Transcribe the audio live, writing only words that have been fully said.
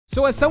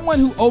So as someone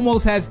who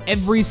almost has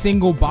every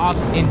single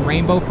box in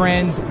Rainbow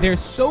Friends, there's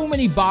so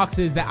many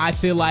boxes that I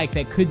feel like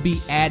that could be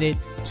added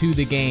to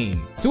the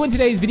game. So in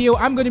today's video,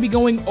 I'm going to be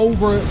going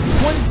over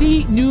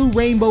 20 new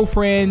Rainbow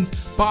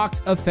Friends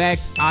box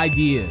effect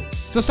ideas.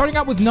 So starting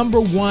out with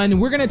number 1,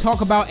 we're going to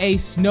talk about a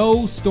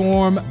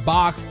snowstorm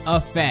box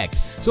effect.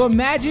 So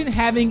imagine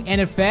having an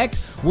effect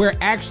where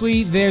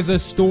actually there's a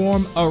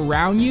storm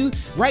around you.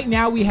 Right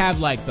now we have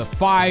like the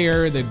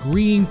fire, the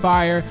green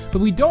fire,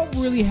 but we don't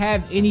really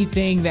have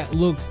anything that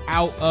looks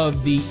out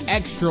of the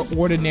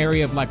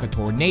extraordinary of like a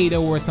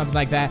tornado or something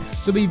like that.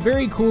 So it'd be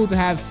very cool to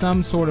have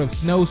some sort of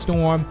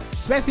snowstorm,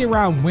 especially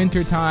around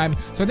winter time.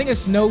 So I think a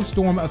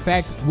snowstorm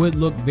effect would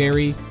look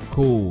very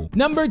cool.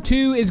 Number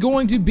 2 is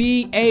going to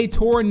be a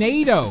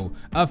tornado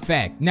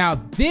effect. Now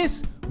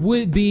this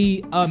would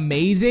be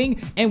amazing.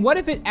 And what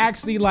if it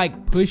actually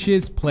like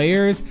pushes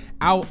players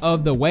out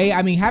of the way?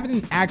 I mean, having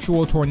an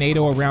actual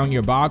tornado around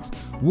your box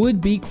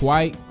would be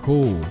quite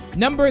cool.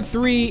 Number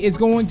 3 is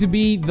going to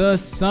be the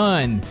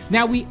sun.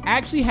 Now we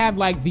actually have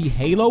like the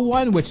halo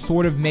one, which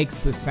sort of makes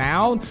the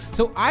sound.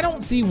 So I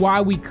don't see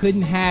why we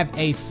couldn't have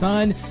a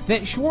sun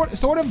that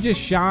sort of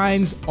just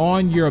shines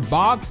on your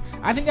box.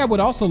 I think that would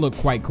also look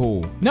quite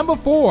cool. Number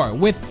 4,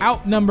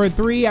 without number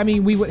 3, I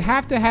mean, we would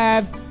have to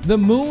have the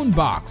moon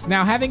box.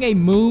 Now having a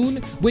moon,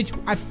 which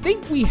I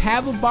think we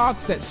have a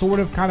box that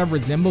sort of kind of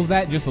resembles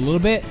that just a little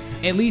bit.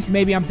 At least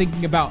maybe I'm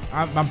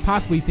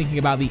possibly thinking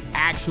about the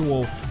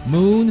actual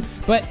moon.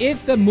 But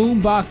if the moon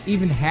box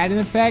even had an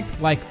effect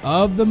like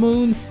of the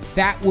moon,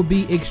 that would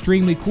be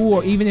extremely cool.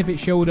 Or even if it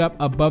showed up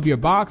above your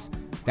box,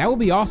 that would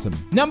be awesome.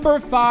 Number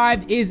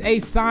 5 is a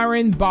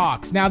siren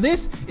box. Now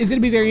this is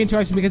going to be very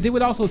interesting because it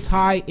would also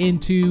tie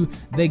into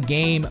the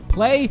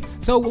gameplay.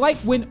 So like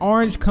when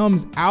orange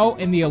comes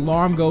out and the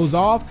alarm goes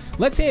off,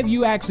 let's say if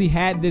you actually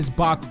had this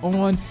box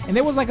on and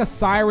there was like a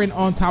siren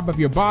on top of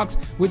your box,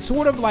 which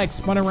sort of like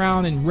spun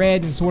around in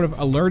red and sort of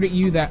alerted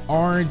you that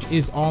orange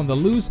is on the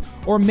loose,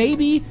 or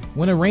maybe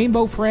when a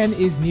rainbow friend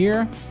is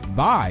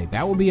nearby.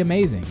 That would be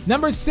amazing.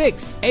 Number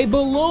 6, a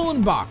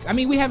balloon box. I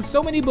mean, we have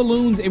so many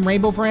balloons in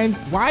Rainbow Friends.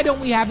 Why don't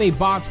we have a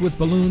box with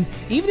balloons?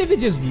 Even if it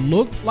just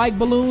looked like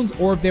balloons,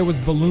 or if there was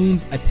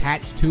balloons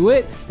attached to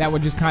it that were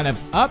just kind of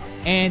up,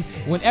 and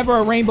whenever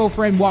a rainbow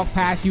friend walked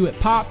past you, it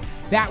popped.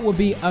 That would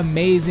be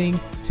amazing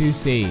to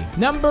see.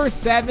 Number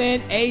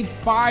 7, a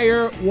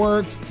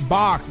fireworks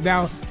box.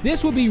 Now,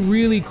 this would be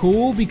really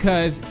cool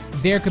because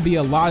there could be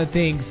a lot of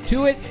things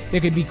to it. There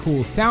could be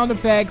cool sound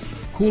effects,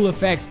 cool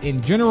effects in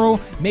general.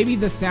 Maybe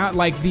the sound,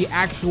 like the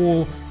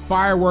actual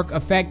firework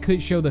effect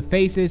could show the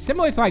faces,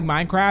 similar to like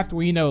Minecraft,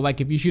 where, you know,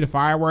 like if you shoot a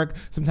firework,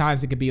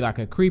 sometimes it could be like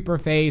a creeper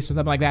face or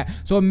something like that.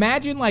 So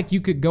imagine like you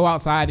could go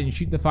outside and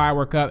shoot the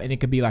firework up and it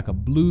could be like a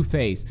blue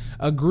face,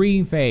 a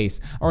green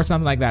face, or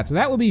something like that. So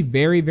that would be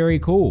very, very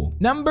cool.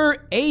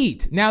 Number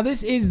 8, now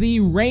this is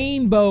the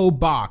rainbow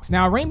box.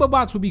 Now a rainbow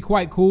box would be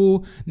quite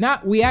cool.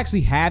 We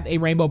actually have a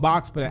rainbow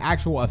box, but an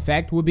actual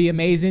effect would be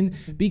amazing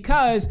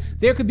because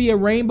there could be a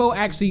rainbow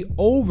actually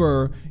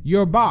over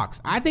your box.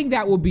 I think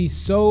that would be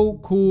so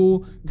cool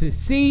to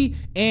see,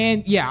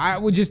 and yeah, I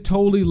would just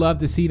totally love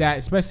to see that,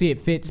 especially it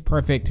fits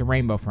perfect to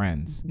Rainbow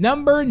Friends.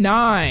 Number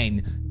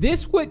 9,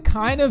 this would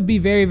kind of be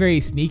very, very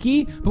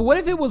sneaky, but what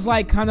if it was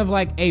like kind of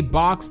like a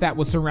box that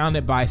was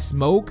surrounded by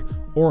smoke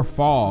or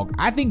fog?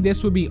 I think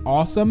this would be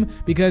awesome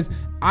because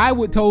I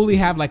would totally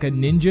have like a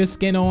ninja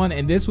skin on,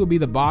 and this would be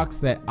the box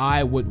that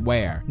I would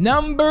wear.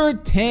 Number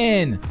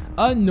 10,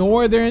 a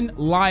Northern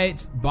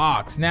Lights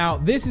box. Now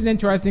this is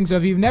interesting. So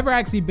if you've never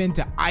actually been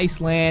to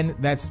Iceland,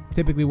 that's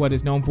typically what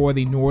is known for,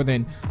 the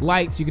Northern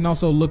Lights. You can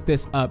also look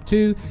this up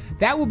too.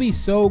 That would be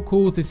so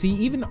cool to see,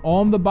 even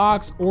on the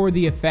box or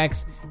the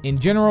effects in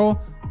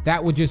general.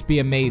 That would just be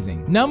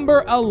amazing.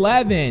 Number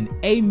 11,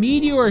 a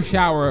meteor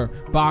shower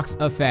box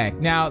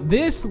effect. Now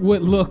this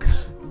would look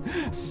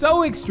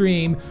so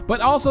extreme, but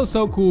also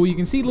so cool. You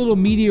can see little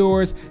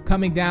meteors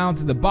coming down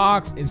to the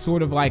box and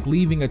sort of like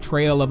leaving a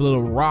trail of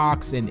little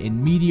rocks and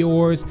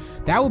meteors.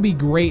 That would be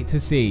great to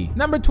see.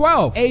 Number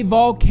 12, a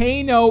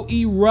volcano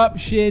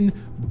eruption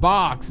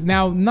box.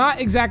 Now,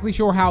 not exactly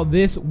sure how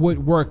this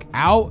would work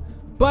out,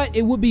 but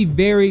it would be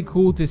very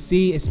cool to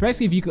see,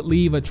 especially if you could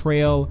leave a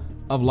trail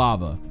of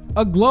lava.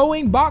 A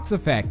glowing box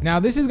effect. Now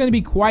this is going to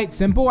be quite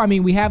simple. I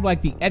mean, we have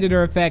like the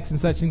editor effects and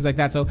such things like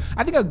that. So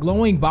I think a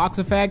glowing box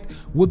effect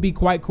would be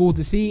quite cool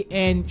to see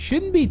and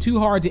shouldn't be too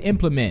hard to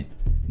implement.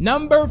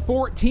 Number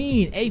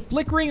 14, a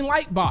flickering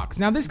light box.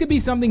 Now this could be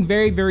something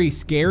very, very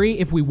scary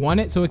if we want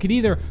it. So it could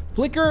either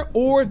flicker,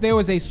 or if there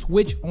was a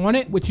switch on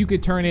it, which you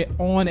could turn it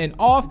on and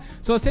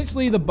off. So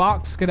essentially the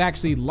box could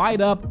actually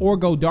light up or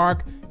go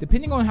dark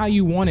depending on how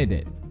you wanted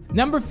it.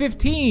 Number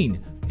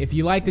 15, if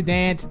you like to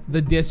dance,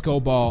 the disco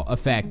ball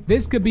effect.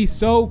 This could be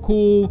so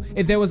cool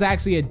if there was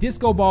actually a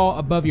disco ball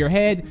above your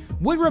head.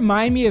 Would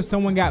remind me if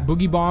someone got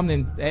boogie bombed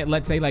in,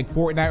 let's say like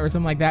Fortnite or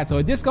something like that. So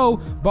a disco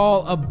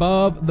ball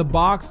above the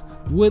box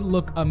would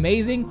look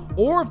amazing.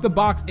 Or if the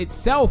box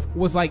itself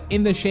was like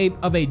in the shape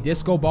of a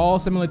disco ball,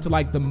 similar to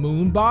like the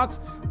moon box,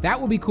 that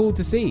would be cool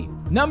to see.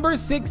 Number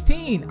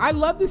 16, I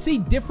love to see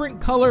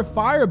different color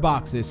fire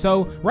boxes.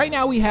 So right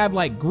now we have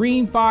like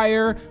green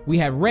fire, we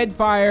have red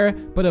fire,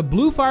 but a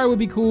blue fire would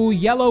be cool.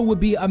 Yellow would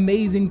be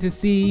amazing to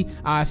see,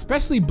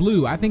 especially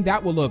blue. I think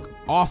that would look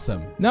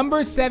awesome.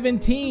 Number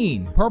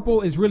 17,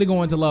 purple is really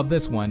going to love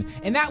this one,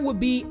 and that would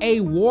be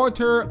a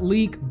water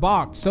leak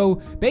box. So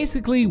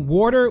basically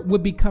water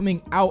would be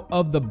coming out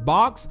of the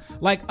box.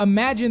 Like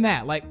imagine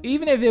that, like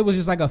even if it was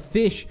just like a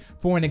fish,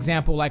 for an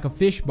example, like a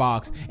fish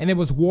box, and there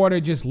was water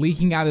just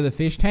leaking out of the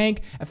fish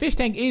tank. A fish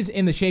tank is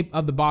in the shape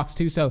of the box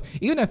too, so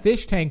even a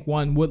fish tank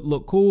one would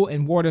look cool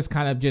and water's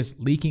kind of just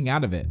leaking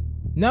out of it.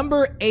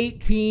 Number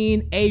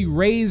 18, a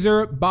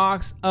razor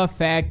box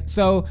effect.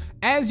 So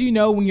as you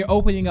know, when you're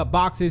opening up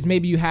boxes,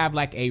 maybe you have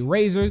like a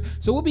razor.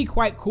 So it would be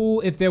quite cool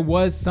if there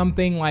was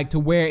something like to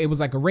where it was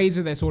like a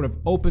razor that sort of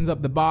opens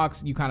up the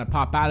box, you kind of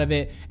pop out of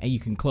it and you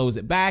can close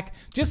it back.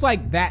 Just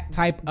like that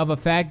type of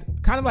effect,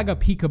 kind of like a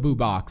peekaboo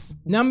box.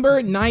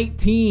 Number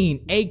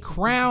 19, a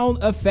crown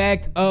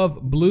effect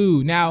of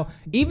blue. Now,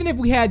 even if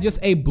we had just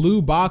a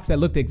blue box that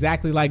looked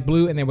exactly like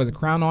blue and there was a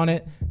crown on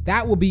it,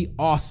 that would be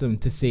awesome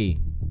to see.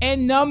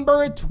 And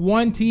number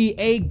 20,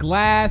 a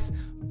glass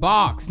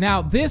box.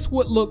 Now this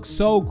would look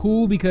so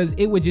cool because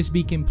it would just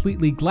be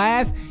completely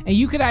glass and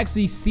you could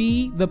actually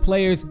see the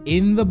players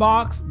in the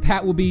box.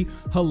 That would be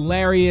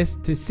hilarious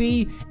to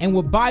see and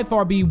would by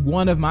far be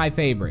one of my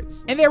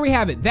favorites. And there we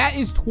have it. That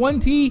is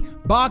 20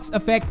 box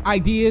effect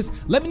ideas.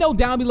 Let me know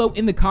down below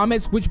in the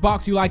comments which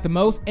box you like the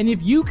most, and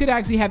if you could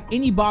actually have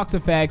any box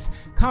effects,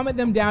 comment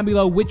them down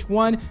below which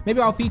one.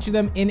 Maybe I'll feature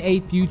them in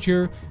a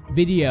future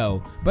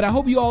video. But I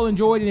hope you all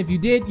enjoyed, and if you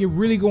did, you're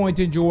really going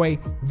to enjoy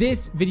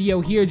this video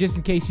here, just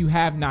in case you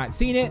have not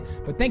seen it.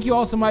 But thank you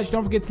all so much.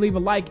 Don't forget to leave a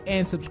like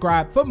and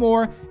subscribe for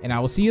more, and I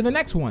will see you in the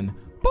next one.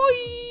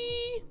 Bye.